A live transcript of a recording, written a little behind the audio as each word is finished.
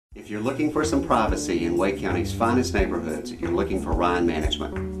If you're looking for some privacy in Wake County's finest neighborhoods, you're looking for Rhyne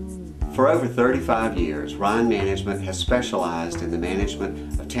Management. For over 35 years, Rhyne Management has specialized in the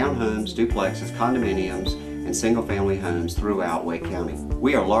management of townhomes, duplexes, condominiums, and single-family homes throughout Wake County.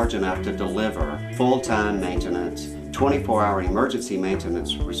 We are large enough to deliver full-time maintenance, 24-hour emergency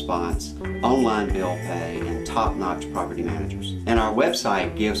maintenance response, online bill pay, and top-notch property managers. And our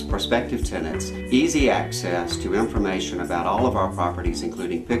website gives prospective tenants easy access to information about all of our properties,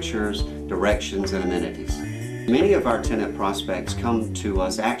 including pictures, directions, and amenities. Many of our tenant prospects come to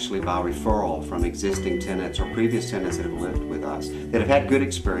us actually by referral from existing tenants or previous tenants that have lived with us, that have had good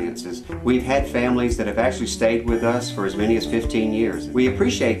experiences. We've had families that have actually stayed with us for as many as 15 years. We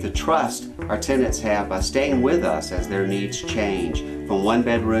appreciate the trust our tenants have by staying with us as their needs change from one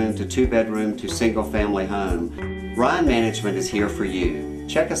bedroom to two bedroom to single family home. Rhyne Management is here for you.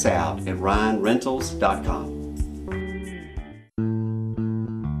 Check us out at rhynerentals.com.